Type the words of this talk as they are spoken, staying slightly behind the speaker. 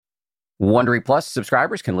Wondery Plus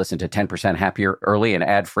subscribers can listen to 10% Happier early and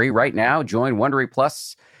ad-free right now. Join Wondery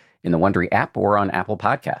Plus in the Wondery app or on Apple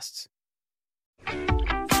Podcasts.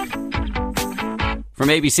 From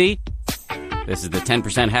ABC, this is the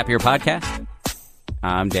 10% Happier podcast.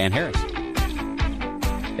 I'm Dan Harris.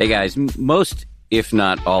 Hey guys, most, if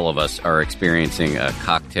not all of us, are experiencing a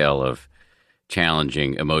cocktail of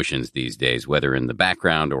challenging emotions these days, whether in the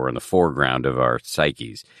background or in the foreground of our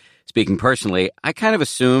psyches. Speaking personally, I kind of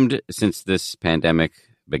assumed since this pandemic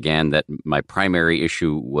began that my primary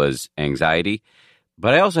issue was anxiety,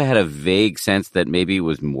 but I also had a vague sense that maybe it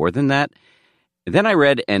was more than that. Then I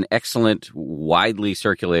read an excellent, widely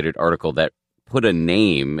circulated article that put a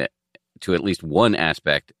name to at least one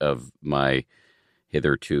aspect of my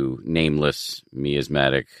hitherto nameless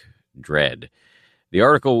miasmatic dread. The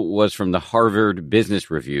article was from the Harvard Business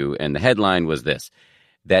Review, and the headline was this: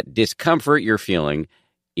 that discomfort you're feeling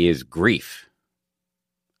is grief.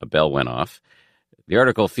 A bell went off. The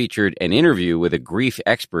article featured an interview with a grief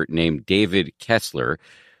expert named David Kessler,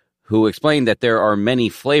 who explained that there are many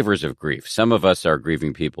flavors of grief. Some of us are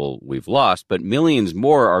grieving people we've lost, but millions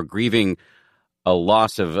more are grieving a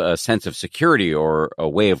loss of a sense of security or a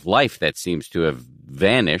way of life that seems to have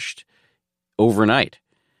vanished overnight.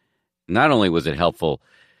 Not only was it helpful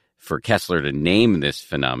for Kessler to name this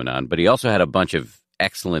phenomenon, but he also had a bunch of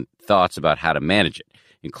excellent thoughts about how to manage it,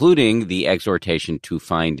 including the exhortation to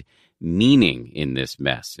find meaning in this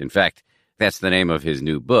mess. In fact, that's the name of his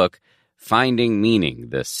new book, Finding Meaning,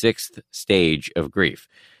 the Sixth Stage of Grief.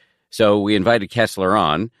 So we invited Kessler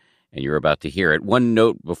on, and you're about to hear it. One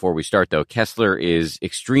note before we start, though: Kessler is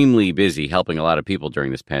extremely busy helping a lot of people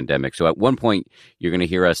during this pandemic. So at one point, you're going to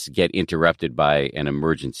hear us get interrupted by an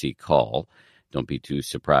emergency call. Don't be too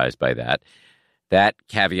surprised by that. That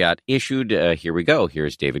caveat issued. Here we go.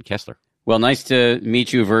 Here's David Kessler. Well, nice to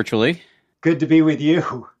meet you virtually. Good to be with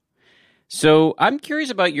you. So I'm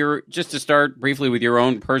curious about just to start briefly with your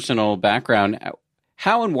own personal background.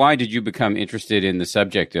 How and why did you become interested in the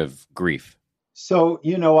subject of grief? So,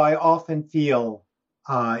 I often feel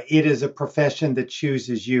it is a profession that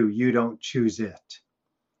chooses you. You don't choose it.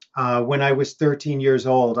 When I was 13 years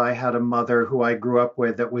old, I had a mother who I grew up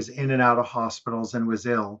with that was in and out of hospitals and was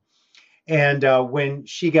ill. And when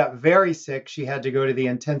she got very sick, she had to go to the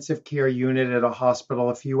intensive care unit at a hospital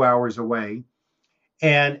a few hours away.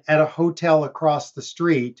 And at a hotel across the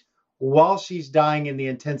street, while she's dying in the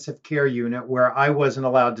intensive care unit, where I wasn't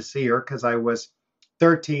allowed to see her because I was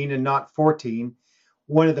 13 and not 14,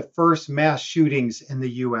 one of the first mass shootings in the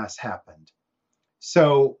U.S. happened.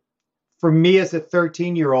 So for me as a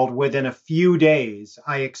 13-year-old, within a few days,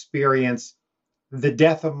 I experienced the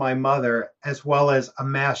death of my mother, as well as a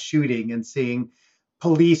mass shooting, and seeing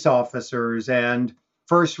police officers and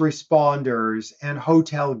first responders and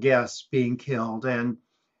hotel guests being killed. And,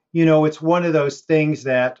 it's one of those things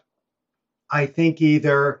that I think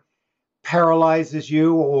either paralyzes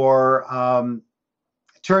you or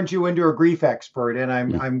turns you into a grief expert. And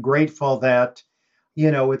I'm grateful that,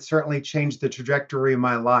 it certainly changed the trajectory of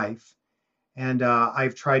my life. And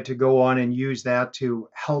I've tried to go on and use that to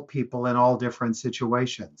help people in all different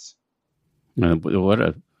situations. What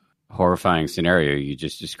a horrifying scenario you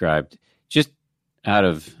just described. Just out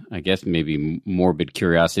of, I guess, maybe morbid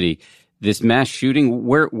curiosity, this mass shooting,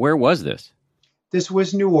 where was this? This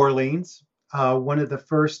was New Orleans, one of the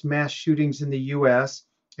first mass shootings in the U.S.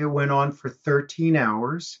 It went on for 13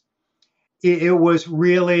 hours. It was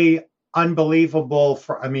really unbelievable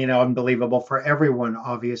for everyone,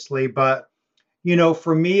 obviously, but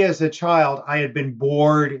for me as a child, I had been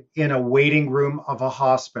bored in a waiting room of a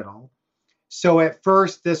hospital. So at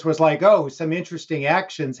first, this was like, some interesting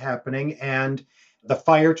actions happening. And the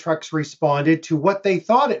fire trucks responded to what they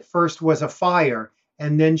thought at first was a fire.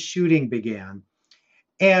 And then shooting began.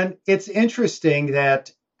 And it's interesting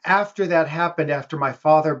that after that happened, after my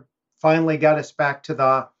father finally got us back to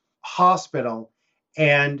the hospital,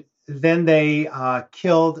 and then they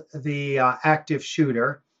killed the active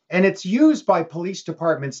shooter. And it's used by police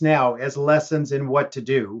departments now as lessons in what to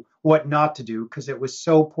do, what not to do, because it was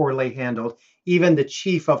so poorly handled. Even the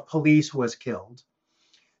chief of police was killed.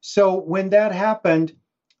 So when that happened,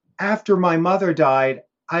 after my mother died,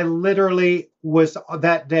 I literally was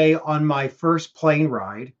that day on my first plane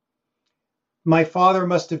ride. My father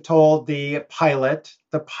must have told the pilot,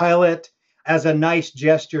 as a nice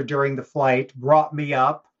gesture during the flight, brought me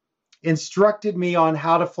up, instructed me on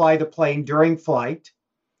how to fly the plane during flight.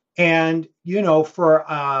 And, for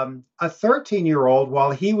a 13-year-old,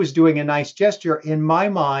 while he was doing a nice gesture, in my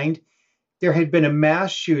mind, there had been a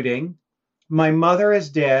mass shooting. My mother is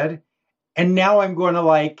dead. And now I'm going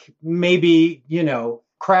to maybe,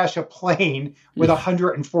 crash a plane with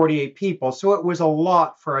 148 people. So it was a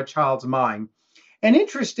lot for a child's mind. And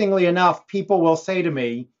interestingly enough, people will say to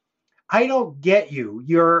me, I don't get you.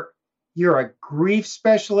 You're a grief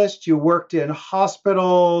specialist. You worked in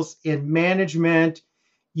hospitals, in management.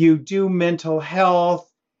 You do mental health.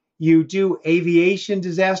 You do aviation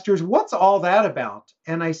disasters. What's all that about?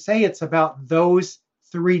 And I say it's about those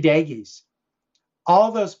 3 days.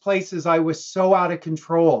 All those places I was so out of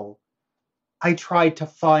control, I tried to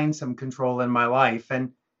find some control in my life.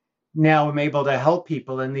 And now I'm able to help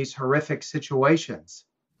people in these horrific situations.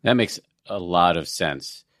 That makes a lot of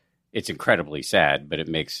sense. It's incredibly sad, but it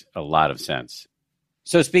makes a lot of sense.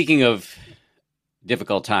 So speaking of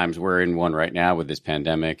difficult times, we're in one right now with this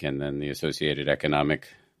pandemic and then the associated economic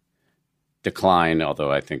decline,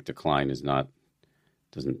 although I think decline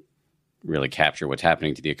doesn't really capture what's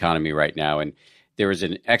happening to the economy right now. And there was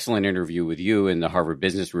an excellent interview with you in the Harvard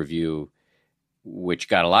Business Review, which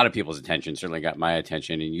got a lot of people's attention, certainly got my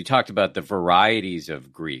attention. And you talked about the varieties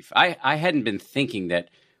of grief. I hadn't been thinking that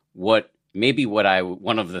one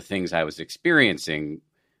of the things I was experiencing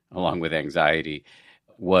along with anxiety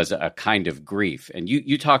was a kind of grief. And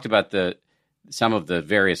you talked about some of the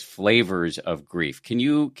various flavors of grief. Can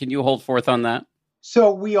you hold forth on that?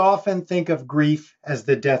 So we often think of grief as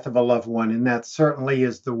the death of a loved one, and that certainly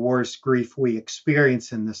is the worst grief we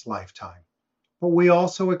experience in this lifetime. But we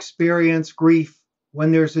also experience grief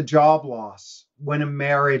when there's a job loss, when a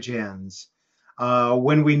marriage ends,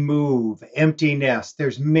 when we move, empty nest.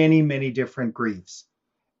 There's many, many different griefs.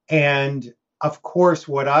 And of course,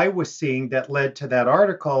 what I was seeing that led to that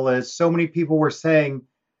article is so many people were saying,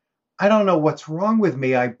 I don't know what's wrong with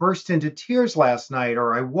me. I burst into tears last night,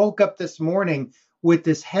 or I woke up this morning with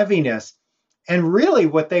this heaviness. And really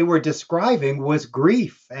what they were describing was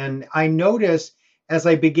grief. And I noticed as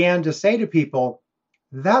I began to say to people,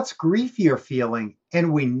 that's grief you're feeling.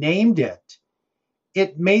 And we named it.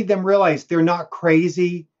 It made them realize they're not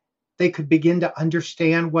crazy. They could begin to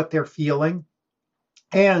understand what they're feeling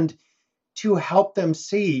and to help them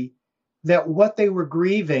see that what they were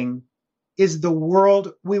grieving is the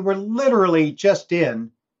world we were literally just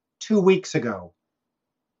in 2 weeks ago,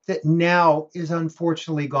 that now is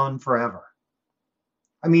unfortunately gone forever.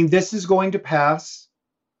 I mean, this is going to pass,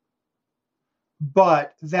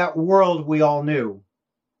 but that world we all knew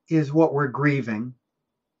is what we're grieving.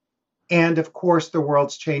 And of course, the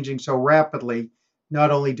world's changing so rapidly. Not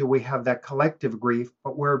only do we have that collective grief,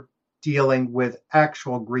 but we're dealing with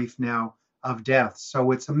actual grief now of death.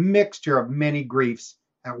 So it's a mixture of many griefs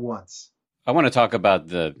at once. I want to talk about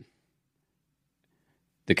the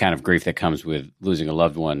kind of grief that comes with losing a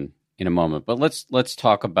loved one in a moment, but let's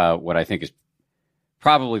talk about what I think is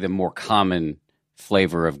probably the more common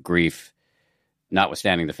flavor of grief,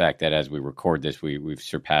 notwithstanding the fact that as we record this, we've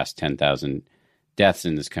surpassed 10,000 deaths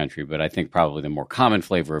in this country. But I think probably the more common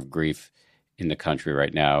flavor of grief in the country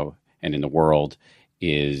right now and in the world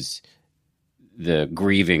is the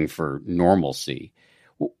grieving for normalcy.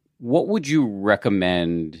 What would you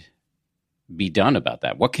recommend be done about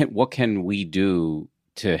that? What can we do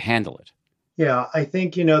to handle it? Yeah, I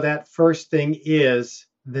think, that first thing is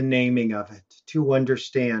the naming of it, to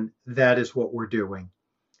understand that is what we're doing.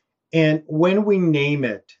 And when we name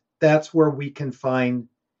it, that's where we can find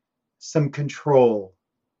some control.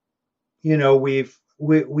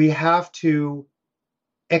 We have to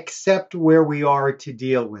accept where we are to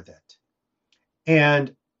deal with it.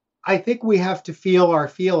 And I think we have to feel our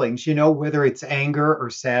feelings, whether it's anger or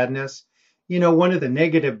sadness. One of the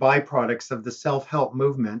negative byproducts of the self-help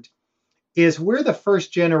movement is we're the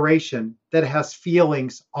first generation that has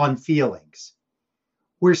feelings on feelings.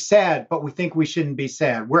 We're sad, but we think we shouldn't be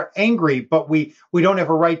sad. We're angry, but we don't have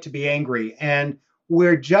a right to be angry. And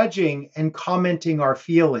we're judging and commenting on our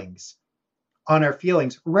feelings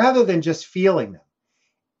rather than just feeling them.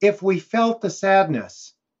 If we felt the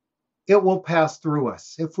sadness, it will pass through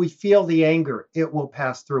us. If we feel the anger, it will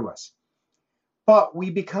pass through us. But we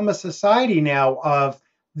become a society now of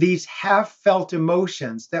these half-felt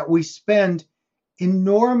emotions that we spend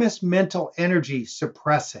enormous mental energy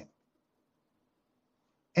suppressing.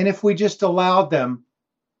 And if we just allowed them,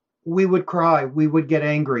 we would cry, we would get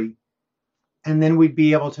angry, and then we'd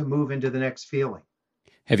be able to move into the next feeling.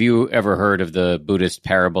 Have you ever heard of the Buddhist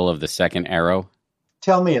parable of the second arrow?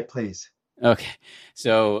 Tell me it, please. Okay.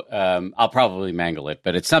 So I'll probably mangle it,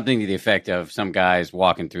 but it's something to the effect of some guy's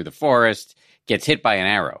walking through the forest, gets hit by an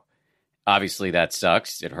arrow. Obviously, that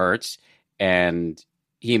sucks. It hurts. And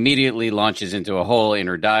he immediately launches into a whole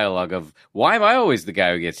inner dialogue of, why am I always the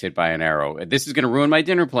guy who gets hit by an arrow? This is going to ruin my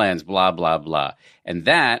dinner plans, blah, blah, blah. And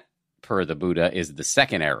that, per the Buddha, is the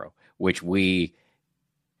second arrow, which we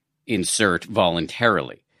insert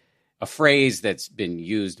voluntarily. A phrase that's been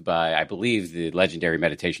used by, I believe, the legendary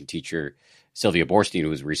meditation teacher Sylvia Boorstein, who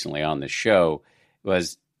was recently on the show,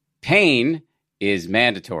 was pain is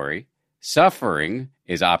mandatory, suffering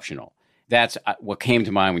is optional. That's what came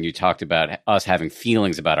to mind when you talked about us having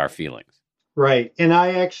feelings about our feelings. Right. And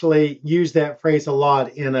I actually use that phrase a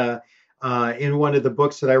lot in one of the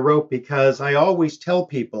books that I wrote, because I always tell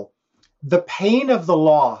people the pain of the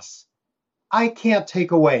loss, I can't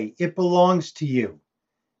take away. It belongs to you.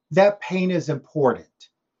 That pain is important.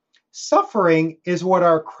 Suffering is what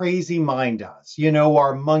our crazy mind does,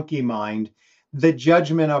 our monkey mind, the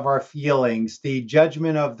judgment of our feelings, the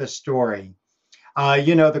judgment of the story.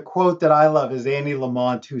 The quote that I love is Annie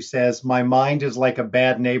Lamont, who says, "My mind is like a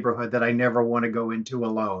bad neighborhood that I never want to go into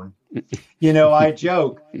alone." I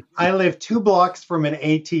joke, I live 2 blocks from an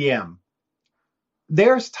ATM.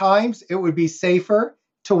 There's times it would be safer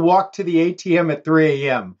to walk to the ATM at 3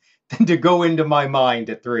 a.m. than to go into my mind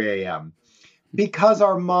at 3 a.m. Because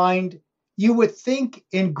our mind, you would think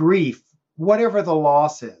in grief, whatever the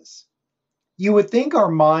loss is, you would think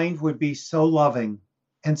our mind would be so loving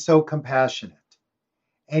and so compassionate.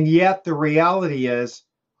 And yet the reality is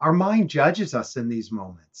our mind judges us in these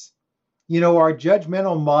moments. Our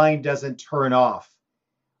judgmental mind doesn't turn off,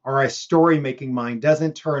 or our story-making mind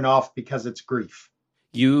doesn't turn off because it's grief.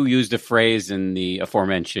 You used a phrase in the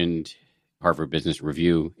aforementioned Harvard Business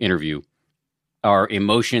Review interview. Our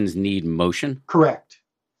emotions need motion? Correct.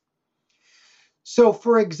 So,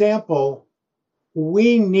 for example,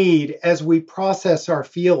 we need, as we process our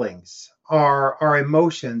feelings, our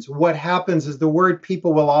emotions, what happens is the word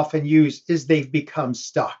people will often use is they've become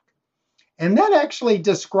stuck. And that actually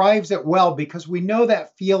describes it well, because we know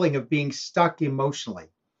that feeling of being stuck emotionally.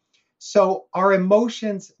 So our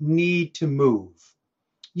emotions need to move.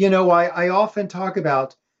 I often talk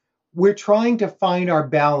about we're trying to find our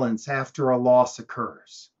balance after a loss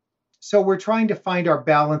occurs. So we're trying to find our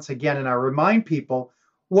balance again. And I remind people,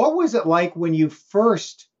 what was it like when you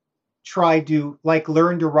first tried to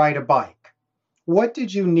learn to ride a bike? What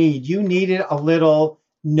did you need? You needed a little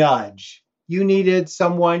nudge. You needed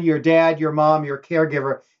someone, your dad, your mom, your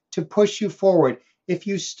caregiver, to push you forward. If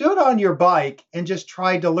you stood on your bike and just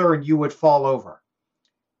tried to learn, you would fall over.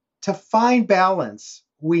 To find balance,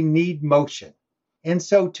 we need motion. And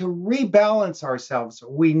so to rebalance ourselves,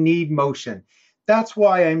 we need motion. That's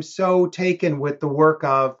why I'm so taken with the work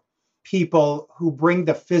of people who bring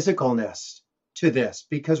the physicalness to this,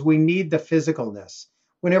 because we need the physicalness.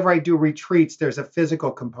 Whenever I do retreats, there's a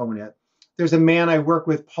physical component. There's a man I work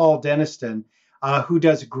with, Paul Denniston, who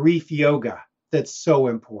does grief yoga. That's so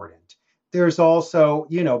important. There's also,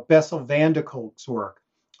 Bessel van der Kolk's work.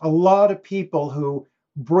 A lot of people who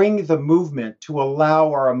bring the movement to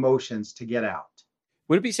allow our emotions to get out.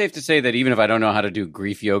 Would it be safe to say that even if I don't know how to do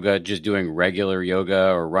grief yoga, just doing regular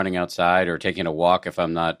yoga or running outside or taking a walk if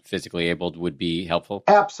I'm not physically able would be helpful?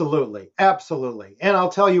 Absolutely. Absolutely. And I'll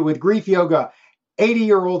tell you, with grief yoga,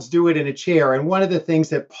 80-year-olds do it in a chair. And one of the things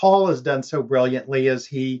that Paul has done so brilliantly is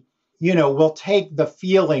he, will take the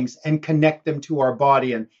feelings and connect them to our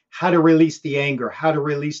body, and how to release the anger, how to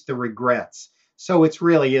release the regrets. So it's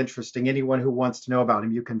really interesting. Anyone who wants to know about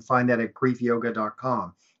him, you can find that at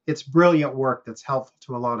griefyoga.com. It's brilliant work that's helpful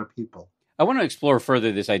to a lot of people. I want to explore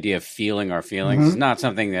further this idea of feeling our feelings. Mm-hmm. It's not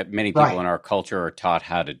something that many people in our culture are taught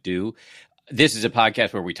how to do. This is a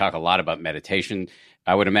podcast where we talk a lot about meditation.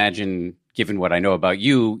 I would imagine, given what I know about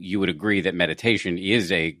you, you would agree that meditation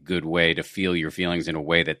is a good way to feel your feelings in a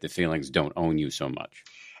way that the feelings don't own you so much.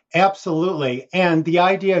 Absolutely. And the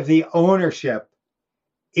idea of the ownership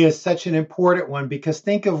is such an important one, because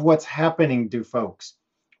think of what's happening to folks.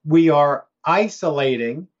 We are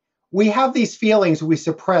isolating. We have these feelings we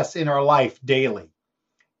suppress in our life daily.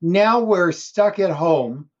 Now we're stuck at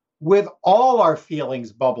home with all our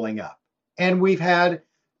feelings bubbling up, and we've had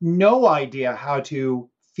no idea how to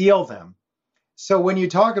feel them. So when you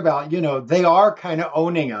talk about, they are kind of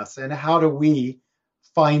owning us, and how do we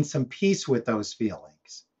find some peace with those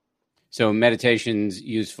feelings? So meditation's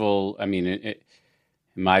useful. I mean, in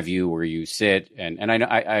my view, where you sit, and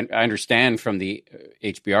I understand from the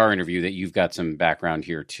HBR interview that you've got some background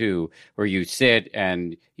here too, where you sit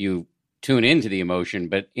and you tune into the emotion,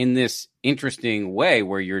 but in this interesting way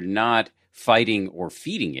where you're not fighting or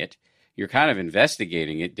feeding it. You're kind of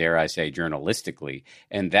investigating it, dare I say, journalistically,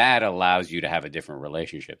 and that allows you to have a different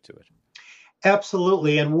relationship to it.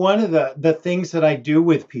 Absolutely. And one of the things that I do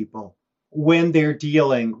with people when they're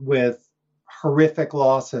dealing with horrific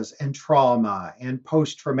losses and trauma and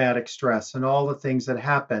post-traumatic stress and all the things that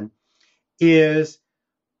happen is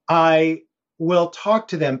I will talk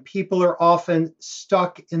to them. People are often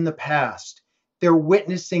stuck in the past. they're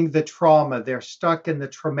witnessing the trauma. They're stuck in the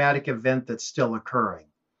traumatic event that's still occurring.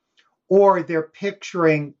 Or they're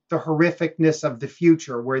picturing the horrificness of the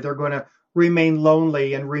future where they're going to remain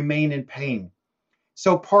lonely and remain in pain.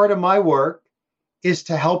 So part of my work is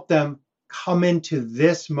to help them come into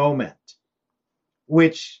this moment,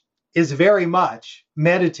 which is very much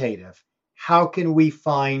meditative. How can we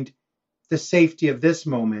find the safety of this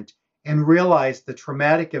moment and realize the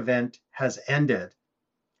traumatic event has ended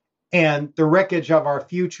and the wreckage of our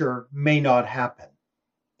future may not happen?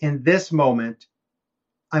 In this moment,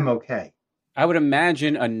 I'm okay. I would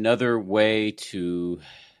imagine another way to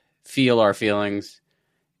feel our feelings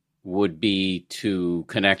would be to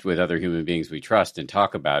connect with other human beings we trust and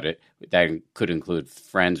talk about it. That could include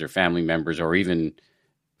friends or family members or even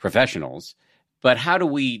professionals. But how do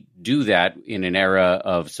we do that in an era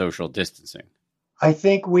of social distancing? I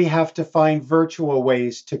think we have to find virtual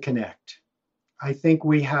ways to connect. I think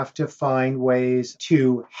we have to find ways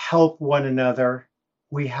to help one another.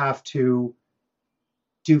 We have to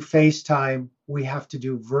do FaceTime. We have to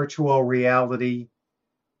do virtual reality.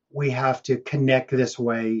 We have to connect this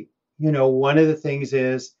way. You know, one of the things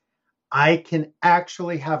is I can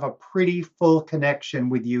actually have a pretty full connection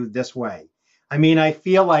with you this way. I mean, I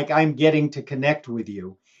feel like I'm getting to connect with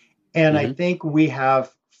you. And I think we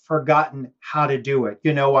have forgotten how to do it.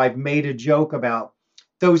 You know, I've made a joke about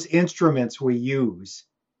those instruments we use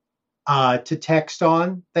to text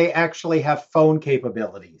on. They actually have phone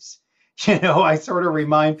capabilities. You know, I sort of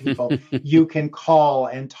remind people you can call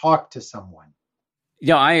and talk to someone.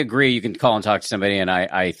 Yeah, I agree. You can call and talk to somebody, and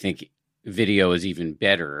I think video is even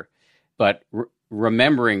better. But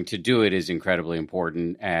remembering to do it is incredibly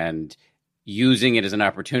important, and using it as an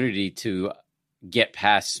opportunity to get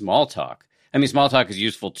past small talk. I mean, small talk is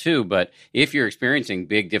useful too, but if you're experiencing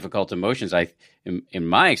big, difficult emotions, in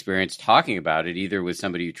my experience, talking about it either with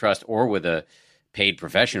somebody you trust or with a paid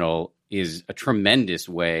professional is a tremendous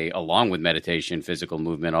way, along with meditation, physical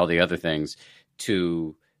movement, all the other things,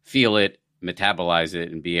 to feel it, metabolize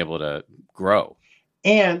it, and be able to grow.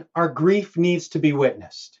 And our grief needs to be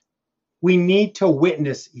witnessed. We need to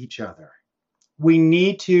witness each other. We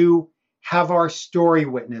need to have our story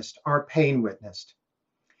witnessed, our pain witnessed.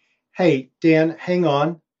 Hey, Dan, hang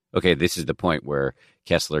on. Okay, this is the point where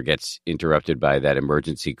Kessler gets interrupted by that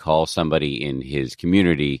emergency call, somebody in his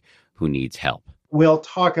community who needs help. We'll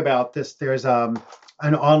talk about this. There's an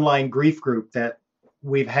online grief group that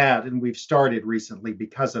we've had and we've started recently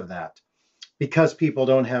because of that, because people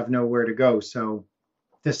don't have nowhere to go. So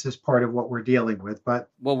this is part of what we're dealing with. But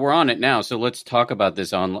well, we're on it now, so let's talk about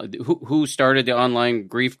this online. Who started the online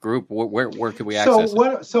grief group? Where could we access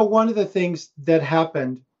it? So one of the things that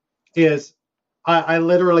happened is I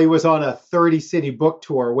literally was on a 30-city book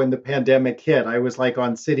tour when the pandemic hit. I was like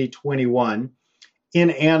on city 21 in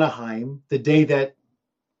Anaheim the day that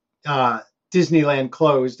Disneyland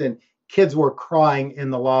closed, and kids were crying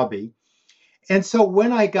in the lobby. And so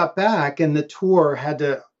when I got back and the tour had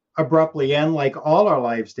to abruptly end like all our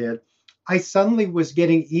lives did, I suddenly was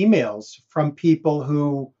getting emails from people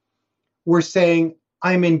who were saying,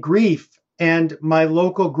 I'm in grief, and my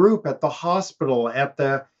local group at the hospital, at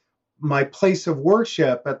my place of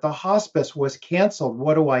worship, at the hospice was canceled.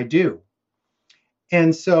 What do I do?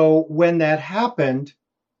 And so when that happened,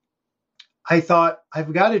 I thought,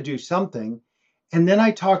 I've got to do something. And then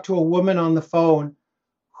I talked to a woman on the phone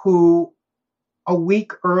who a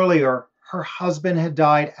week earlier, her husband had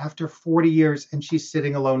died after 40 years and she's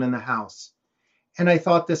sitting alone in the house. And I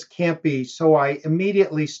thought this can't be. So I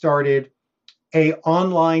immediately started an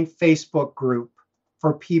online Facebook group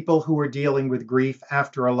for people who are dealing with grief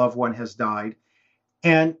after a loved one has died.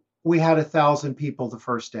 And we had 1,000 people the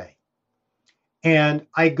first day. And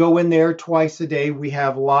I go in there twice a day. We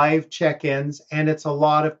have live check-ins, and it's a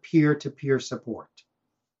lot of peer-to-peer support.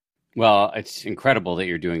 Well, it's incredible that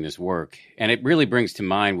you're doing this work. And it really brings to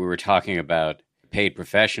mind, we were talking about paid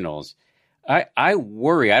professionals. I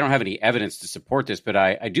worry, I don't have any evidence to support this, but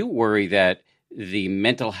I do worry that the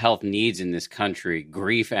mental health needs in this country,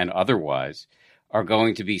 grief and otherwise, are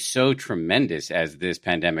going to be so tremendous as this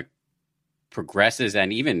pandemic progresses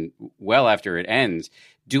and even well after it ends.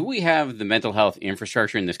 Do we have the mental health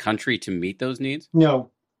infrastructure in this country to meet those needs?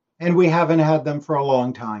 No, and we haven't had them for a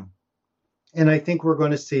long time. And I think we're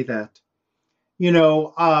going to see that. You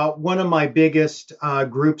know, one of my biggest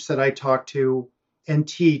groups that I talk to and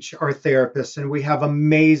teach are therapists, and we have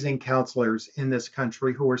amazing counselors in this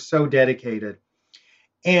country who are so dedicated.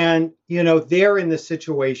 And, you know, they're in the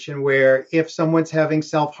situation where if someone's having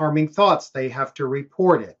self-harming thoughts, they have to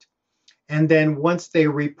report it. And then once they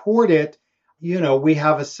report it, you know, we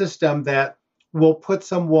have a system that will put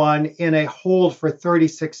someone in a hold for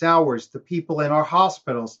 36 hours. The people in our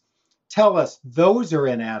hospitals tell us those are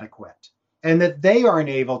inadequate and that they aren't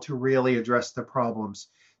able to really address the problems.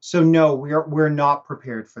 So no, we're not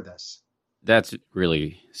prepared for this. That's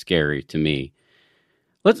really scary to me.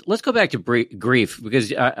 Let's go back to grief,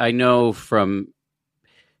 because I know from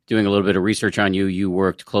doing a little bit of research on you, you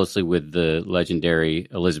worked closely with the legendary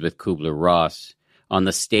Elisabeth Kubler-Ross on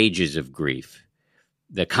the stages of grief,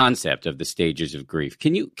 the concept of the stages of grief.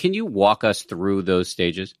 Can you walk us through those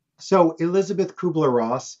stages? So Elisabeth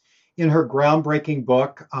Kubler-Ross, in her groundbreaking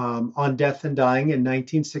book on death and dying in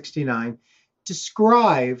 1969,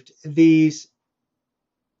 described these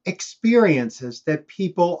experiences that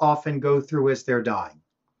people often go through as they're dying.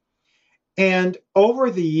 And over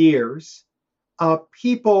the years,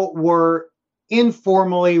 people were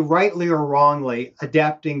informally, rightly or wrongly,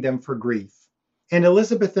 adapting them for grief. And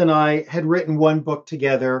Elisabeth and I had written one book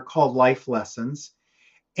together called Life Lessons.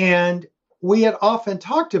 And we had often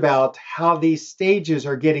talked about how these stages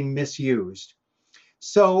are getting misused.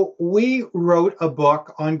 So we wrote a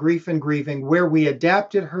book on grief and grieving where we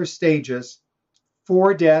adapted her stages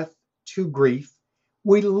for death to grief.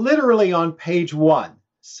 We literally on page 1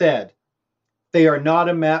 said, they are not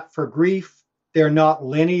a map for grief. They're not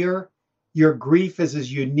linear. Your grief is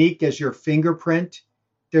as unique as your fingerprint.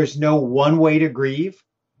 There's no one way to grieve.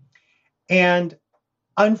 And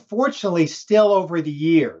unfortunately, still over the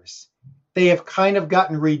years, they have kind of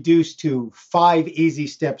gotten reduced to 5 easy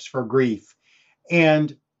steps for grief.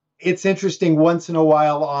 And it's interesting, once in a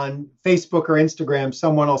while on Facebook or Instagram,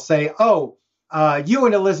 someone will say, you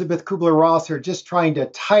and Elisabeth Kubler-Ross are just trying to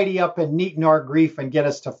tidy up and neaten our grief and get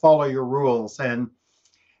us to follow your rules. And,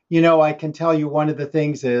 I can tell you one of the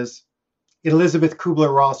things is Elisabeth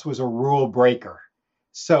Kubler-Ross was a rule breaker.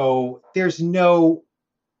 So there's no,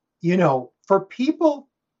 for people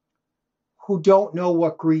who don't know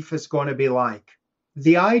what grief is going to be like,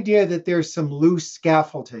 the idea that there's some loose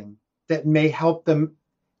scaffolding that may help them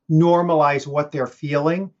normalize what they're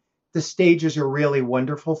feeling, the stages are really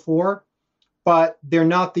wonderful for, but they're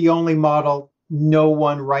not the only model, no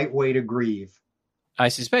one right way to grieve. I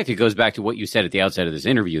suspect it goes back to what you said at the outset of this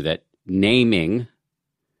interview, that naming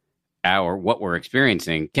what we're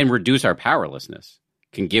experiencing can reduce our powerlessness,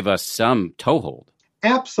 can give us some toehold.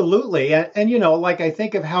 Absolutely. And I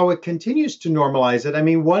think of how it continues to normalize it. I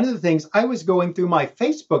mean, one of the things, I was going through my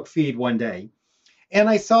Facebook feed one day and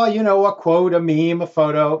I saw, a quote, a meme, a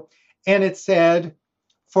photo, and it said,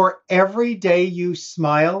 for every day you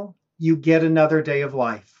smile, you get another day of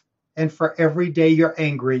life. And for every day you're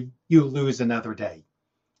angry, you lose another day.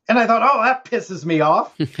 And I thought, that pisses me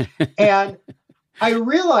off. And I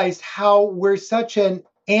realized how we're such an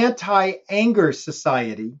anti-anger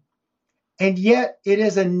society. And yet it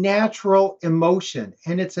is a natural emotion.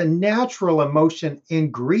 And it's a natural emotion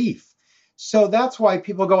in grief. So that's why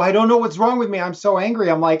people go, I don't know what's wrong with me. I'm so angry.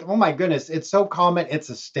 I'm like, oh my goodness, it's so common. It's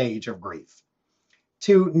a stage of grief.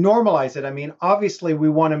 To normalize it, I mean, obviously we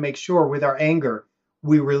want to make sure with our anger,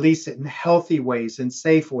 we release it in healthy ways and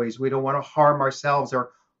safe ways. We don't want to harm ourselves or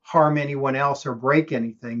harm anyone else or break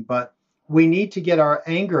anything, but we need to get our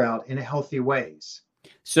anger out in healthy ways.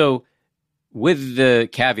 So with the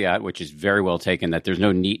caveat, which is very well taken, that there's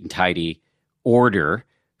no neat and tidy order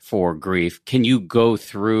for grief, can you go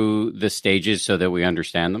through the stages so that we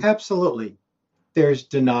understand them? Absolutely. There's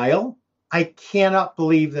denial. I cannot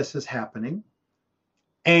believe this is happening.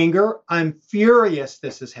 Anger. I'm furious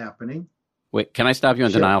this is happening. Wait, can I stop you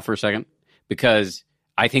on denial for a second? Because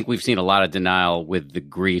I think we've seen a lot of denial with the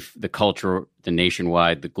grief, the culture, the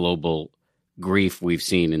nationwide, the global grief we've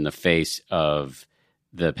seen in the face of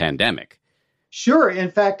the pandemic. Sure.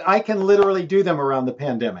 In fact, I can literally do them around the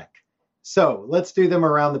pandemic. So let's do them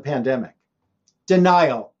around the pandemic.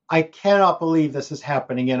 Denial. I cannot believe this is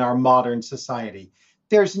happening in our modern society.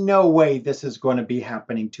 There's no way this is going to be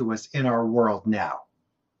happening to us in our world now.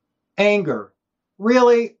 Anger.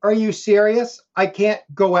 Really? Are you serious? I can't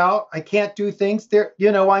go out. I can't do things there.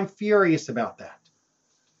 I'm furious about that.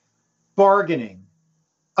 Bargaining.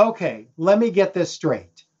 Okay, let me get this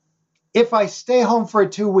straight. If I stay home for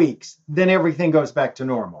 2 weeks, then everything goes back to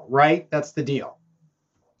normal, right? That's the deal.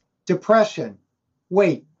 Depression.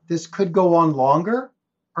 Wait, this could go on longer?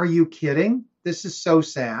 Are you kidding? This is so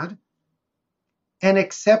sad. And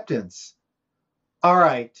acceptance. All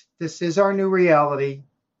right, this is our new reality.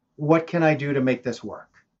 What can I do to make this work?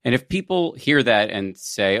 And if people hear that and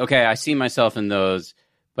say, okay, I see myself in those,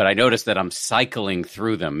 but I notice that I'm cycling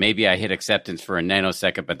through them. Maybe I hit acceptance for a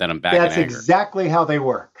nanosecond, but then I'm back in anger. That's exactly how they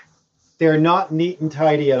work. They're not neat and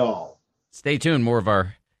tidy at all. Stay tuned. More of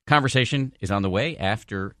our conversation is on the way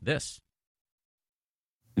after this.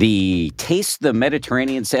 The Taste the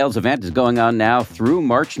Mediterranean sales event is going on now through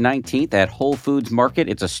March 19th at Whole Foods Market.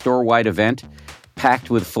 It's a store-wide event packed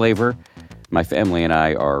with flavor. My family and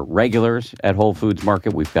I are regulars at Whole Foods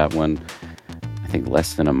Market. We've got one, I think,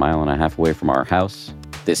 less than a mile and a half away from our house.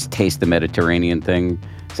 This Taste the Mediterranean thing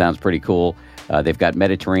sounds pretty cool. They've got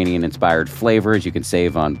Mediterranean-inspired flavors. You can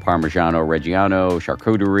save on Parmigiano Reggiano,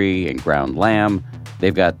 charcuterie, and ground lamb.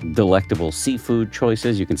 They've got delectable seafood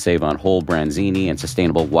choices. You can save on whole branzini and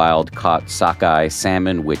sustainable wild-caught sockeye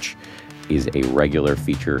salmon, which is a regular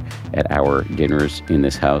feature at our dinners in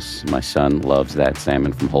this house. My son loves that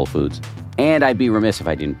salmon from Whole Foods. And I'd be remiss if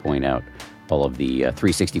I didn't point out all of the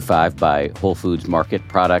 365 by Whole Foods Market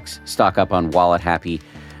products. Stock up on wallet-happy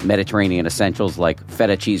Mediterranean essentials like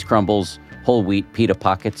feta cheese crumbles, whole wheat pita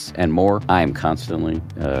pockets, and more. I am constantly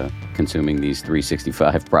consuming these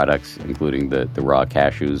 365 products, including the raw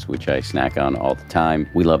cashews, which I snack on all the time.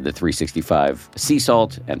 We love the 365 sea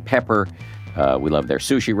salt and pepper. We love their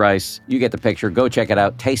sushi rice. You get the picture. Go check it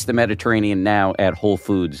out. Taste the Mediterranean now at Whole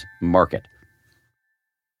Foods Market.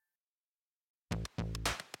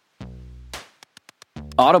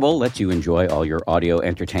 Audible lets you enjoy all your audio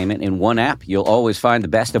entertainment in one app. You'll always find the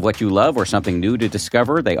best of what you love or something new to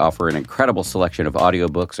discover. They offer an incredible selection of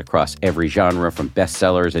audiobooks across every genre, from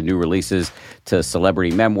bestsellers and new releases to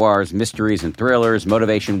celebrity memoirs, mysteries and thrillers,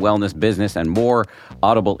 motivation, wellness, business, and more.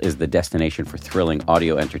 Audible is the destination for thrilling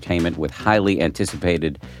audio entertainment with highly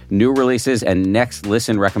anticipated new releases and next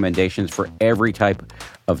listen recommendations for every type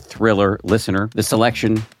of thriller listener. The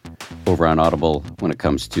selection over on Audible when it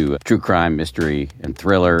comes to true crime, mystery, and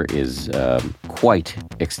thriller is quite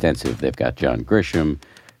extensive. They've got John Grisham,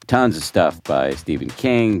 tons of stuff by Stephen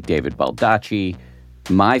King, David Baldacci.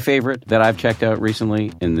 My favorite that I've checked out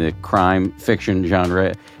recently in the crime fiction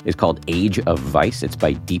genre is called Age of Vice. It's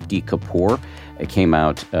by Deepti Kapoor. It came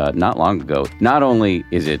out not long ago. Not only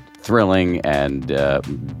is it thrilling and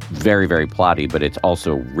very, very plotty, but it's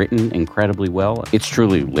also written incredibly well. It's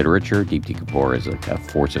truly literature. Deepti Kapoor is a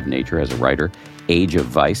force of nature as a writer. Age of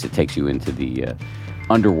Vice, it takes you into the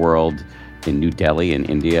underworld in New Delhi in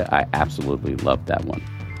India. I absolutely loved that one.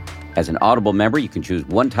 As an Audible member, you can choose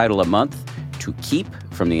one title a month to keep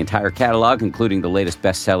from the entire catalog, including the latest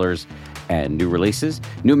bestsellers and new releases.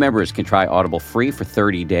 New members can try Audible free for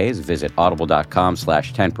 30 days. Visit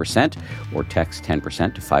audible.com/10% or text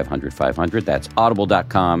 10% to 500-500. That's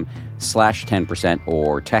audible.com/10%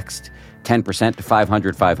 or text 10% to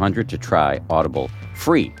 500-500 to try Audible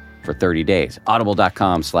free for 30 days.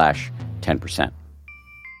 Audible.com/10%.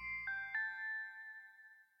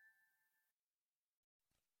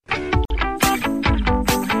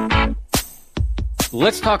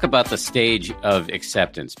 Let's talk about the stage of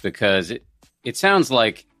acceptance, because it sounds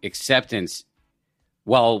like acceptance,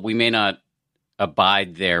 while we may not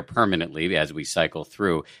abide there permanently as we cycle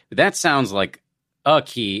through, but that sounds like a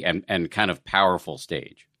key and kind of powerful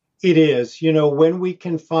stage. It is, when we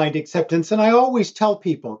can find acceptance. And I always tell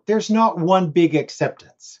people there's not one big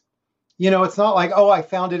acceptance. It's not like, oh, I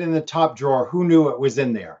found it in the top drawer. Who knew it was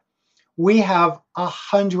in there? We have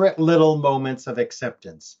 100 little moments of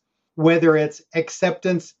acceptance. Whether it's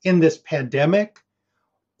acceptance in this pandemic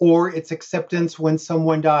or it's acceptance when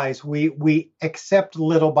someone dies, we accept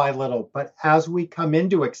little by little. But as we come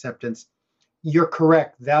into acceptance, you're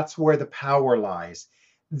correct. That's where the power lies.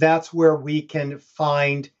 That's where we can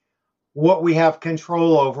find what we have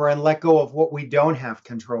control over and let go of what we don't have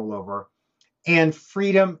control over. And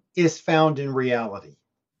freedom is found in reality.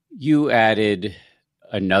 You added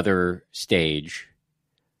another stage,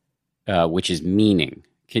 which is meaning.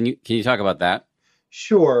 Can you talk about that?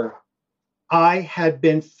 Sure. I had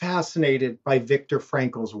been fascinated by Viktor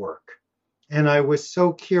Frankl's work. And I was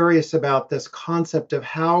so curious about this concept of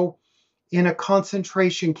how in a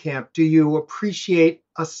concentration camp do you appreciate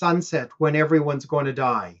a sunset when everyone's going to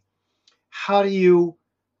die? How do you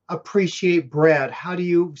appreciate bread? How do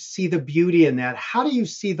you see the beauty in that? How do you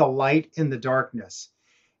see the light in the darkness?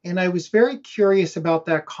 And I was very curious about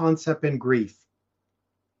that concept in grief.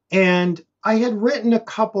 And I had written a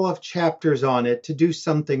couple of chapters on it to do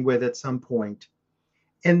something with at some point.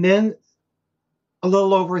 And then a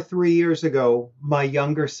little over 3 years ago, my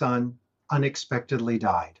younger son unexpectedly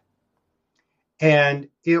died. And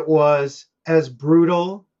it was as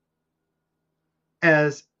brutal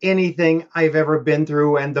as anything I've ever been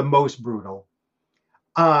through, and the most brutal.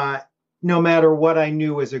 No matter what I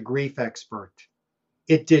knew as a grief expert,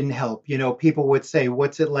 it didn't help. People would say,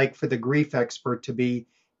 what's it like for the grief expert to be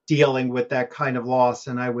dealing with that kind of loss?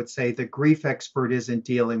 And I would say the grief expert isn't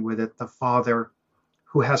dealing with it. The father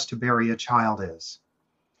who has to bury a child is.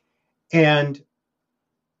 And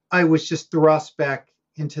I was just thrust back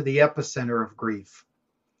into the epicenter of grief.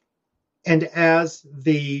 And as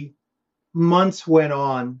the months went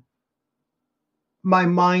on, my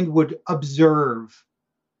mind would observe,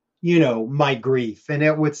 my grief. And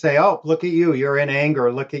it would say, oh, look at you, you're in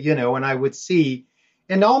anger, look at, and I would see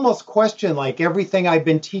and almost question like everything I've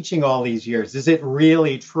been teaching all these years. Is it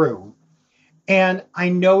really true? And I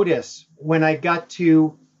noticed when I got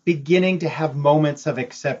to beginning to have moments of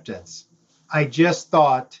acceptance, I just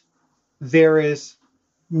thought there is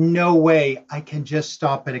no way I can just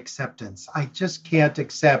stop at acceptance. I just can't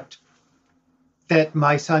accept that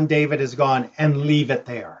my son David is gone and leave it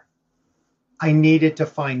there. I needed to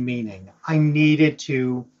find meaning. I needed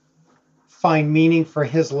to find meaning for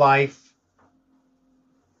his life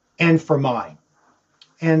and for mine.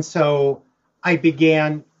 And so I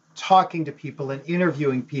began talking to people and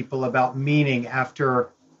interviewing people about meaning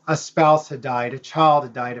after a spouse had died, a child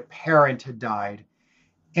had died, a parent had died.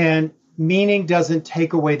 And meaning doesn't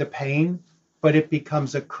take away the pain, but it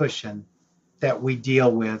becomes a cushion that we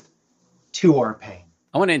deal with to our pain.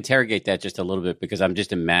 I want to interrogate that just a little bit because I'm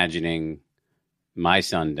just imagining my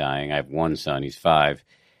son dying. I have one son, he's 5.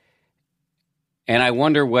 And I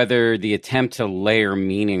wonder whether the attempt to layer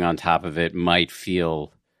meaning on top of it might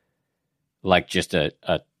feel like just a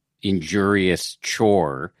injurious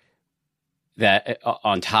chore that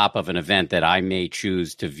on top of an event that I may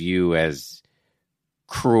choose to view as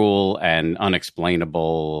cruel and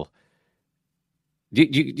unexplainable. Do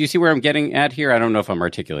you see where I'm getting at here? I don't know if I'm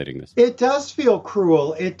articulating this. It does feel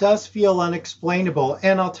cruel. It does feel unexplainable.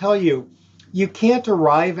 And I'll tell you, you can't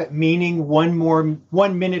arrive at meaning 1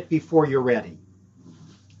 minute before you're ready.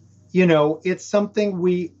 It's something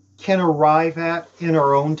we can arrive at in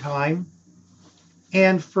our own time.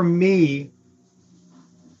 And for me,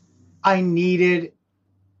 I needed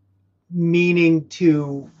meaning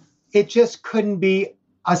it just couldn't be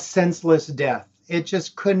a senseless death. It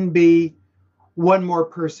just couldn't be one more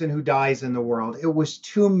person who dies in the world. It was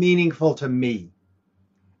too meaningful to me.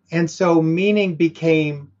 And so meaning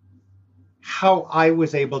became how I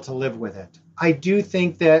was able to live with it. I do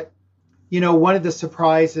think that, one of the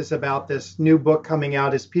surprises about this new book coming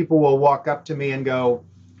out is people will walk up to me and go,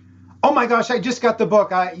 oh my gosh, I just got the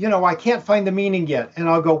book. I can't find the meaning yet. And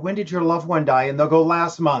I'll go, when did your loved one die? And they'll go,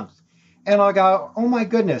 last month. And I'll go, oh my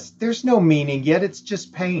goodness, there's no meaning yet. It's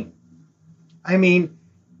just pain. I mean,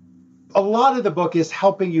 a lot of the book is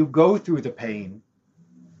helping you go through the pain.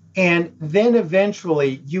 And then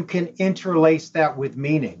eventually you can interlace that with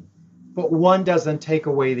meaning. But one doesn't take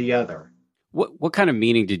away the other. What kind of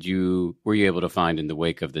meaning were you able to find in the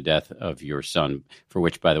wake of the death of your son, for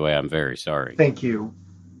which, by the way, I'm very sorry? Thank you.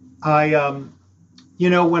 When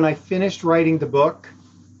I finished writing the book,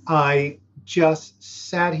 I just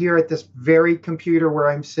sat here at this very computer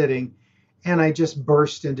where I'm sitting, and I just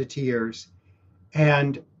burst into tears.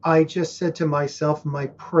 And I just said to myself, my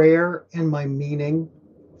prayer and my meaning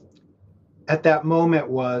at that moment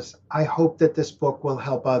was, I hope that this book will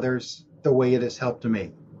help others the way it has helped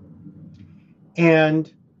me. And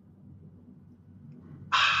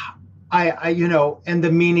and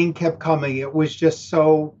the meaning kept coming. It was just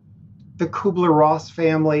so, the Kubler-Ross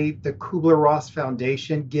family, the Kubler-Ross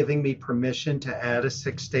Foundation giving me permission to add a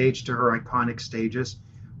 6th stage to her iconic stages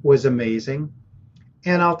was amazing.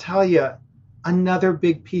 And I'll tell you, another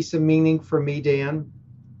big piece of meaning for me, Dan,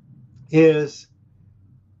 is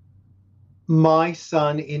my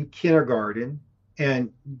son in kindergarten,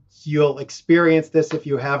 and you'll experience this if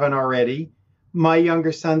you haven't already. My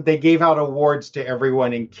younger son, they gave out awards to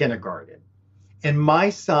everyone in kindergarten. And my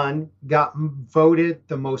son got voted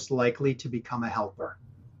the most likely to become a helper.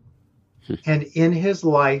 And in his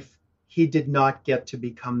life, he did not get to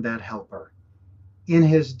become that helper. In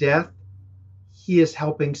his death, he is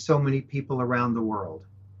helping so many people around the world.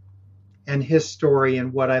 And his story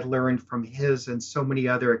and what I learned from his and so many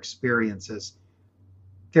other experiences,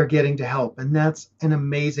 they're getting to help. And that's an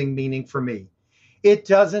amazing meaning for me. It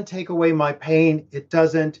doesn't take away my pain. It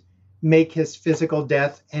doesn't make his physical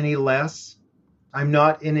death any less. I'm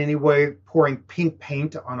not in any way pouring pink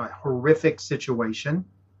paint on a horrific situation.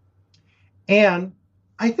 And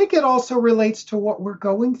I think it also relates to what we're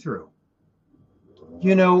going through.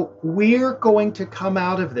 We're going to come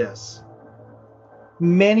out of this,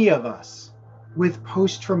 many of us, with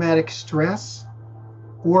post-traumatic stress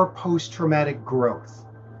or post-traumatic growth.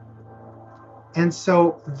 And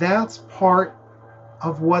so that's part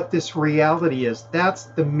of what this reality is. That's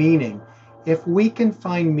the meaning. If we can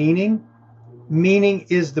find meaning, meaning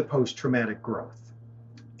is the post-traumatic growth.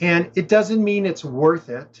 And it doesn't mean it's worth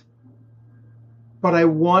it, but I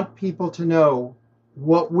want people to know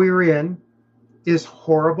what we're in is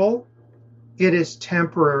horrible. It is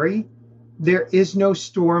temporary. There is no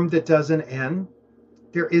storm that doesn't end.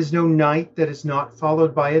 There is no night that is not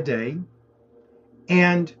followed by a day.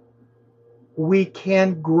 And we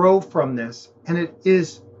can grow from this. And it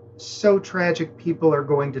is so tragic people are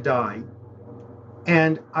going to die.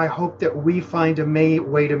 And I hope that we find a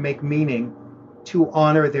way to make meaning to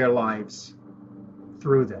honor their lives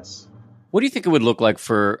through this. What do you think it would look like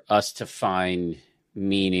for us to find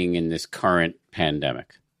meaning in this current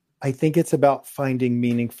pandemic? I think it's about finding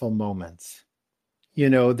meaningful moments.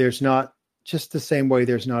 There's not, just the same way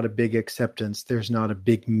there's not a big acceptance, there's not a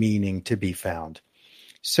big meaning to be found.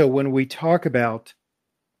 So when we talk about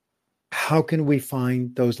how can we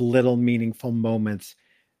find those little meaningful moments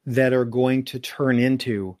that are going to turn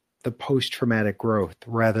into the post-traumatic growth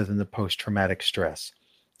rather than the post-traumatic stress.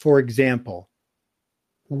 For example,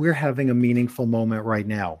 we're having a meaningful moment right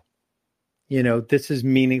now. This is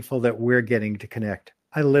meaningful that we're getting to connect.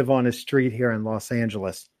 I live on a street here in Los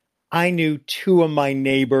Angeles. I knew two of my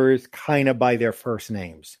neighbors kind of by their first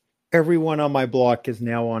names. Everyone on my block is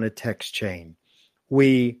now on a text chain.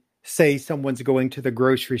 We say someone's going to the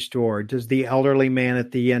grocery store. Does the elderly man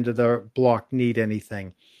at the end of the block need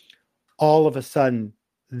anything? All of a sudden,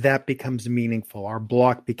 that becomes meaningful. Our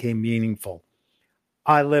block became meaningful.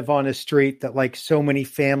 I live on a street that, like so many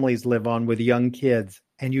families live on with young kids,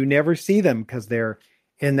 and you never see them because they're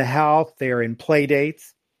in the house, they're in play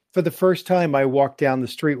dates. For the first time, I walk down the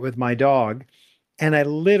street with my dog, and I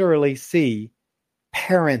literally see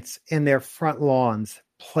parents in their front lawns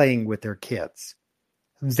playing with their kids.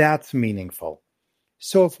 That's meaningful.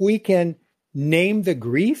 So if we can name the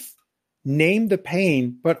grief, name the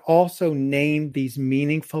pain, but also name these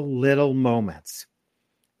meaningful little moments.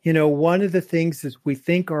 One of the things is we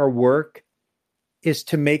think our work is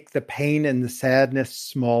to make the pain and the sadness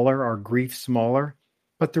smaller, our grief smaller.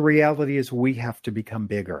 But the reality is we have to become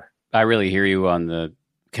bigger. I really hear you on the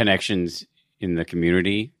connections in the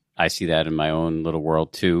community. I see that in my own little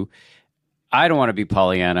world too. I don't want to be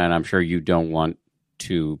Pollyanna, and I'm sure you don't want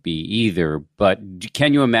to be either. But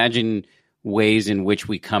can you imagine ways in which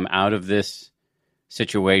we come out of this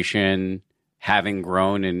situation having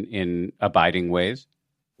grown in abiding ways?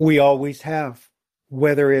 We always have,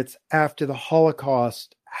 whether it's after the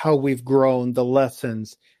Holocaust, how we've grown, the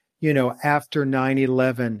lessons, after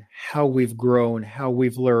 9/11, how we've grown, how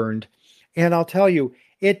we've learned. And I'll tell you,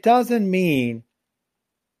 it doesn't mean,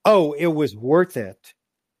 it was worth it.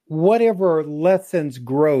 Whatever lessons,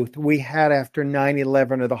 growth we had after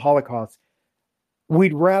 9/11 or the Holocaust,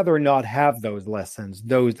 we'd rather not have those lessons,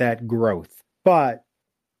 that growth. But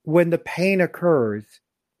when the pain occurs,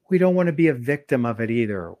 we don't want to be a victim of it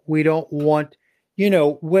either. We don't want,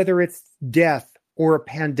 whether it's death or a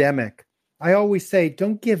pandemic. I always say,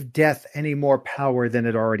 don't give death any more power than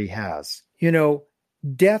it already has.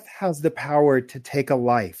 Death has the power to take a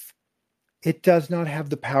life. It does not have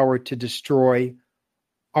the power to destroy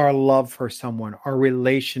our love for someone, our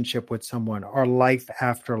relationship with someone, our life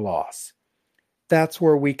after loss. That's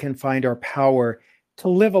where we can find our power to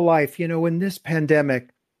live a life. In this pandemic,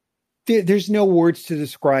 there's no words to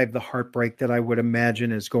describe the heartbreak that I would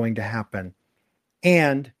imagine is going to happen.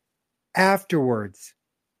 And afterwards,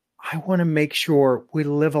 I want to make sure we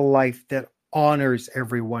live a life that honors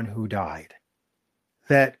everyone who died,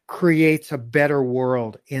 that creates a better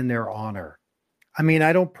world in their honor. I mean,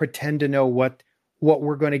 I don't pretend to know what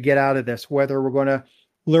we're going to get out of this, whether we're going to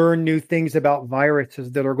learn new things about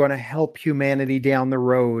viruses that are going to help humanity down the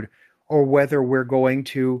road, or whether we're going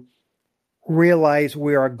to realize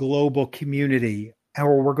we are a global community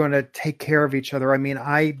or we're going to take care of each other. I mean,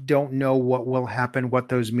 I don't know what will happen, what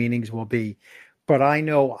those meanings will be, but I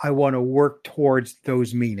know I want to work towards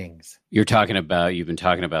those meanings. You've been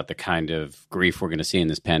talking about the kind of grief we're going to see in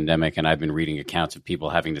this pandemic, and I've been reading accounts of people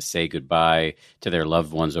having to say goodbye to their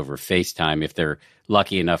loved ones over FaceTime if they're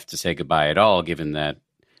lucky enough to say goodbye at all, given that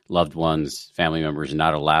loved ones, family members are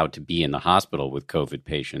not allowed to be in the hospital with COVID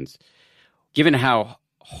patients. Given how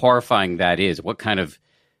horrifying that is, what kind of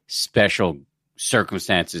special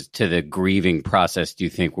circumstances to the grieving process do you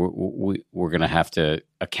think we're going to have to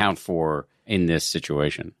account for in this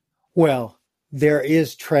situation? Well, there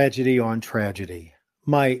is tragedy on tragedy.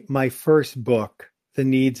 My first book, The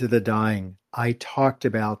Needs of the Dying, I talked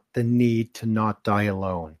about the need to not die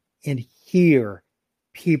alone. And here,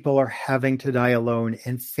 people are having to die alone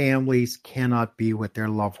and families cannot be with their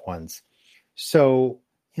loved ones. So,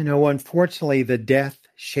 unfortunately, the death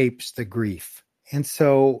shapes the grief. And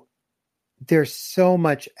so there's so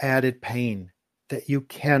much added pain that you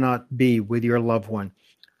cannot be with your loved one.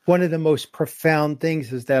 One of the most profound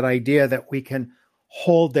things is that idea that we can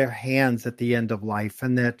hold their hands at the end of life,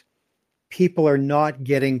 and that people are not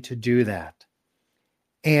getting to do that.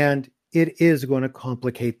 And it is going to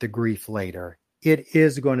complicate the grief later. it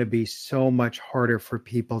is going to be so much harder for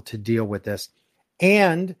people to deal with this.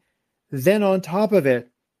 And then on top of it,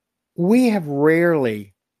 we have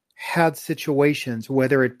rarely had situations,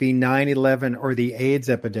 whether it be 9/11 or the AIDS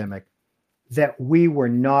epidemic, that we were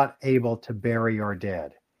not able to bury our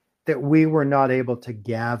dead, that we were not able to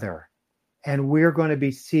gather. And we're going to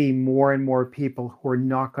be seeing more and more people who are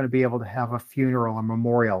not going to be able to have a funeral or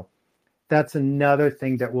memorial. That's another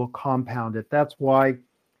thing that will compound it. That's why,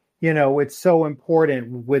 it's so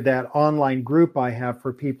important with that online group I have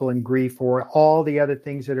for people in grief, or all the other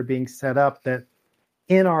things that are being set up, that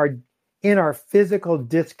in our physical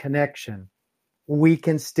disconnection, we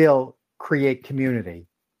can still create community.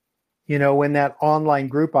 In that online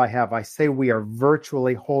group I have, I say we are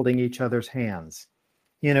virtually holding each other's hands.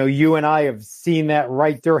 You and I have seen that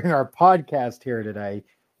right during our podcast here today.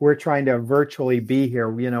 We're trying to virtually be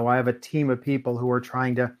here. I have a team of people who are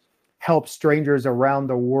trying to help strangers around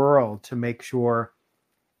the world to make sure,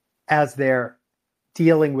 as they're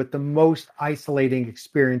dealing with the most isolating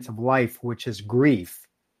experience of life, which is grief,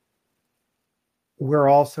 we're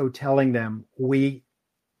also telling them, we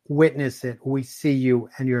witness it, we see you,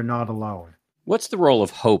 and you're not alone. What's the role of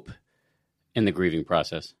hope in the grieving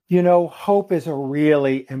process? Hope is a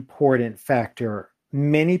really important factor.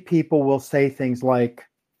 Many people will say things like,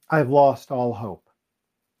 I've lost all hope.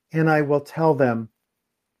 And I will tell them,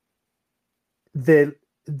 the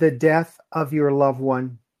death of your loved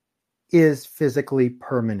one is physically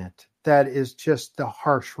permanent. That is just the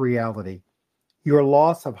harsh reality. Your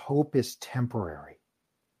loss of hope is temporary.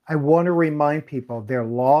 I want to remind people their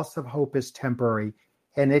loss of hope is temporary,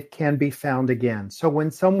 and it can be found again. So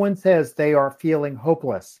when someone says they are feeling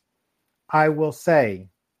hopeless, I will say,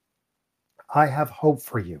 I have hope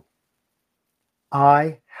for you.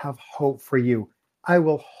 I have hope for you. I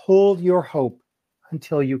will hold your hope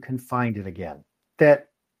until you can find it again. That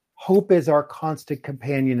hope is our constant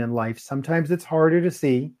companion in life. Sometimes it's harder to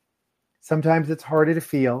see. Sometimes it's harder to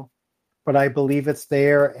feel. But I believe it's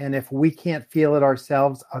there. And if we can't feel it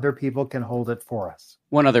ourselves, other people can hold it for us.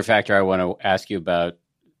 One other factor I want to ask you about,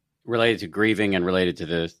 related to grieving and related to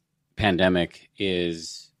the pandemic,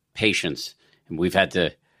 is patience. And we've had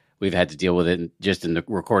to deal with it just in the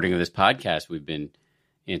recording of this podcast. We've been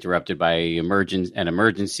interrupted by an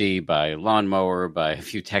emergency, by lawnmower, by a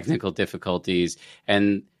few technical difficulties.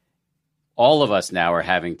 And all of us now are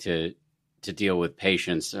having to deal with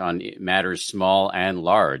patience on matters small and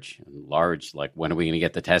large. Large, like, when are we going to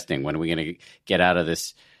get the testing? When are we going to get out of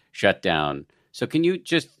this shutdown? So can you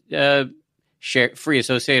just free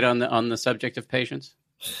associate on the subject of patience?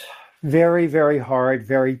 Very, very hard,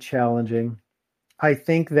 very challenging. I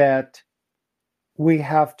think that we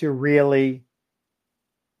have to really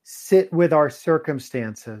sit with our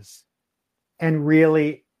circumstances and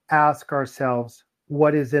really ask ourselves,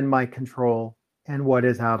 what is in my control and what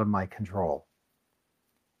is out of my control?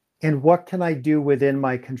 And what can I do within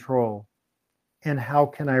my control? And how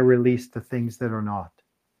can I release the things that are not?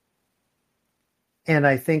 And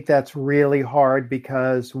I think that's really hard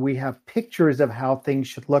because we have pictures of how things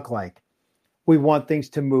should look like. We want things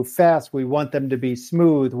to move fast. We want them to be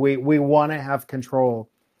smooth. We want to have control.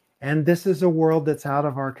 And this is a world that's out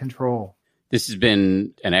of our control. This has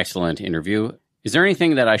been an excellent interview. Is there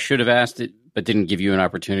anything that I should have asked but didn't give you an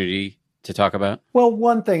opportunity to talk about? Well,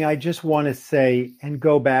 one thing I just want to say and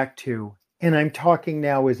go back to, and I'm talking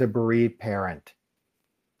now as a bereaved parent.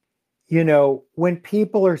 When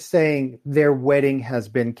people are saying their wedding has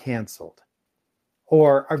been canceled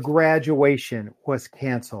or a graduation was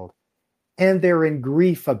canceled and they're in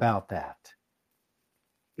grief about that,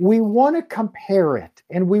 we want to compare it,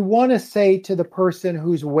 and we want to say to the person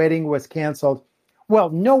whose wedding was canceled, well,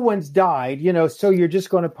 no one's died, so you're just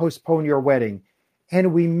going to postpone your wedding.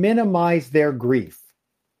 And we minimize their grief.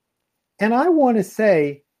 And I want to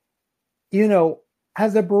say,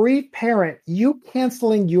 as a bereaved parent, you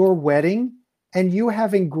canceling your wedding and you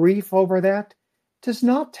having grief over that does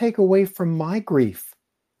not take away from my grief.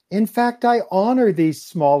 In fact, I honor these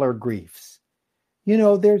smaller griefs.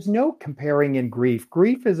 There's no comparing in grief.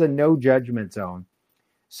 Grief is a no judgment zone.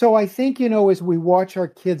 So I think, as we watch our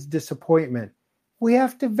kids' disappointment, we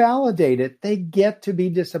have to validate it. They get to be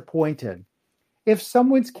disappointed. If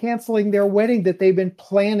someone's canceling their wedding that they've been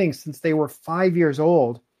planning since they were 5 years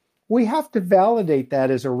old, we have to validate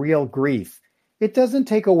that as a real grief. It doesn't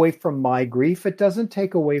take away from my grief. It doesn't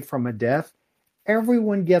take away from a death.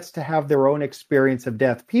 Everyone gets to have their own experience of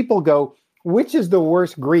death. People go, which is the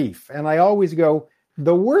worst grief? And I always go,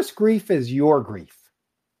 the worst grief is your grief.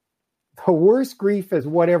 The worst grief is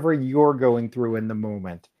whatever you're going through in the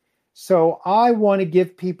moment. So I want to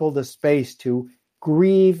give people the space to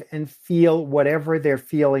grieve and feel whatever they're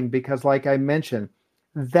feeling, because like I mentioned,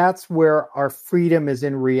 that's where our freedom is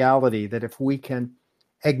in reality, that if we can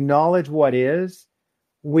acknowledge what is,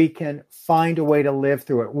 we can find a way to live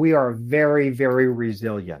through it. We are very, very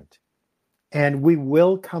resilient, and we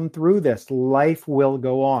will come through this. Life will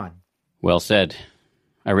go on. Well said.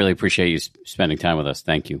 I really appreciate you spending time with us.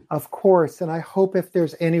 Thank you. Of course. And I hope if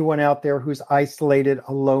there's anyone out there who's isolated,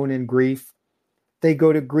 alone in grief, they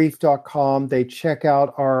go to grief.com, they check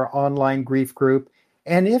out our online grief group.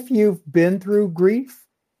 And if you've been through grief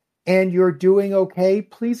and you're doing okay,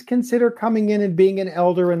 please consider coming in and being an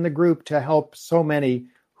elder in the group to help so many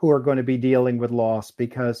who are going to be dealing with loss,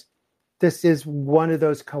 because this is one of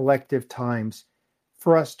those collective times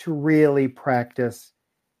for us to really practice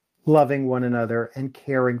loving one another and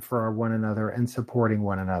caring for one another and supporting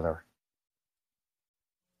one another.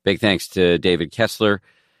 Big thanks to David Kessler.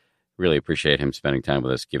 Really appreciate him spending time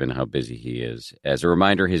with us, given how busy he is. As a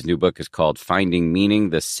reminder, his new book is called Finding Meaning,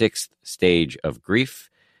 The Sixth Stage of Grief,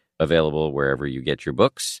 available wherever you get your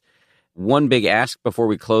books. One big ask before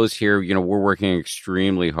we close here, we're working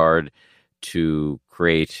extremely hard to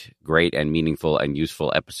create great and meaningful and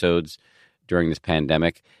useful episodes during this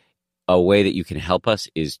pandemic. A way that you can help us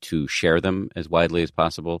is to share them as widely as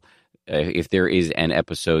possible. If there is an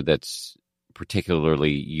episode that's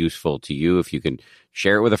particularly useful to you, if you can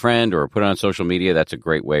share it with a friend or put it on social media, that's a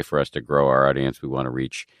great way for us to grow our audience. We want to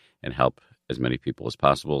reach and help as many people as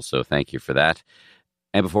possible. So thank you for that.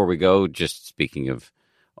 And before we go, just speaking of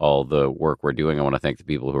all the work we're doing, I want to thank the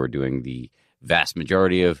people who are doing the vast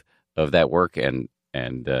majority of that work. And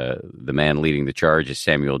the man leading the charge is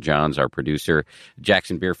Samuel Johns, our producer.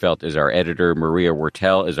 Jackson Bierfeld is our editor. Maria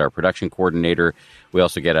Wertel is our production coordinator. We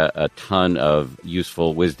also get a ton of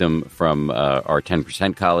useful wisdom from our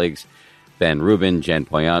 10% colleagues, Ben Rubin, Jen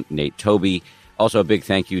Poyant, Nate Toby. Also a big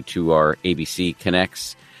thank you to our ABC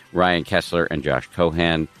Connects, Ryan Kessler and Josh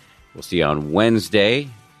Cohan. We'll see you on Wednesday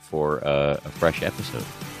for a fresh episode.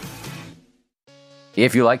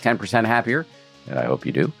 If you like 10% Happier, and I hope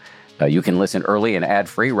you do, you can listen early and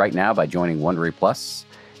ad-free right now by joining Wondery Plus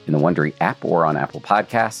in the Wondery app or on Apple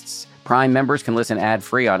Podcasts. Prime members can listen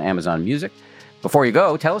ad-free on Amazon Music. Before you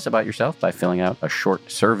go, tell us about yourself by filling out a short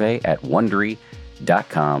survey at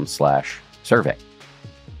Wondery.com/survey.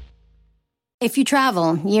 If you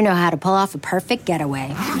travel, you know how to pull off a perfect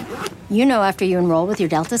getaway. You know after you enroll with your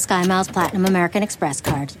Delta SkyMiles Platinum American Express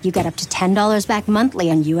card, you get up to $10 back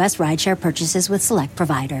monthly on U.S. rideshare purchases with select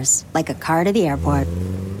providers, like a car to the airport.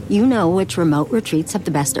 You know which remote retreats have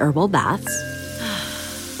the best herbal baths,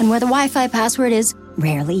 and where the Wi-Fi password is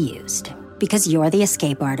rarely used, because you're the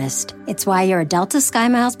escape artist. It's why you're a Delta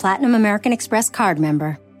SkyMiles Platinum American Express card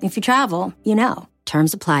member. If you travel, you know.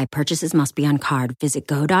 Terms apply. Purchases must be on card. Visit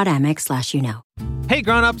go.amex/you-know. Hey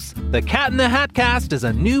grown-ups, the Cat in the Hat Cast is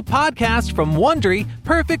a new podcast from Wondery,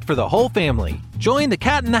 perfect for the whole family. Join the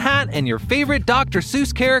Cat in the Hat and your favorite Dr.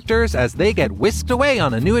 Seuss characters as they get whisked away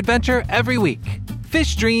on a new adventure every week.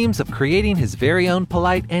 Fish dreams of creating his very own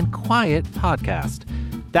polite and quiet podcast.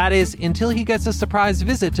 That is, until he gets a surprise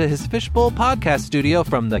visit to his Fishbowl podcast studio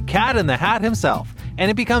from the Cat in the Hat himself, and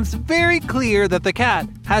it becomes very clear that the cat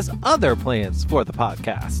has other plans for the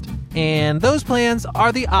podcast. And those plans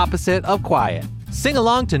are the opposite of quiet. Sing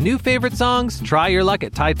along to new favorite songs, try your luck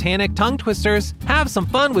at Titanic tongue twisters, have some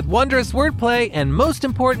fun with wondrous wordplay, and most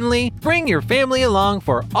importantly, bring your family along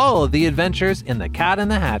for all of the adventures in the Cat in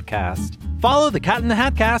the Hat Cast. Follow the Cat in the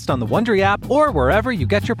Hat Cast on the Wondery app or wherever you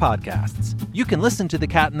get your podcasts. You can listen to the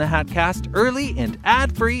Cat in the Hat Cast early and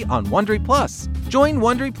ad-free on Wondery Plus. Join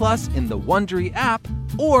Wondery Plus in the Wondery app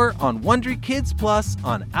or on Wondery Kids Plus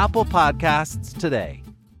on Apple Podcasts today.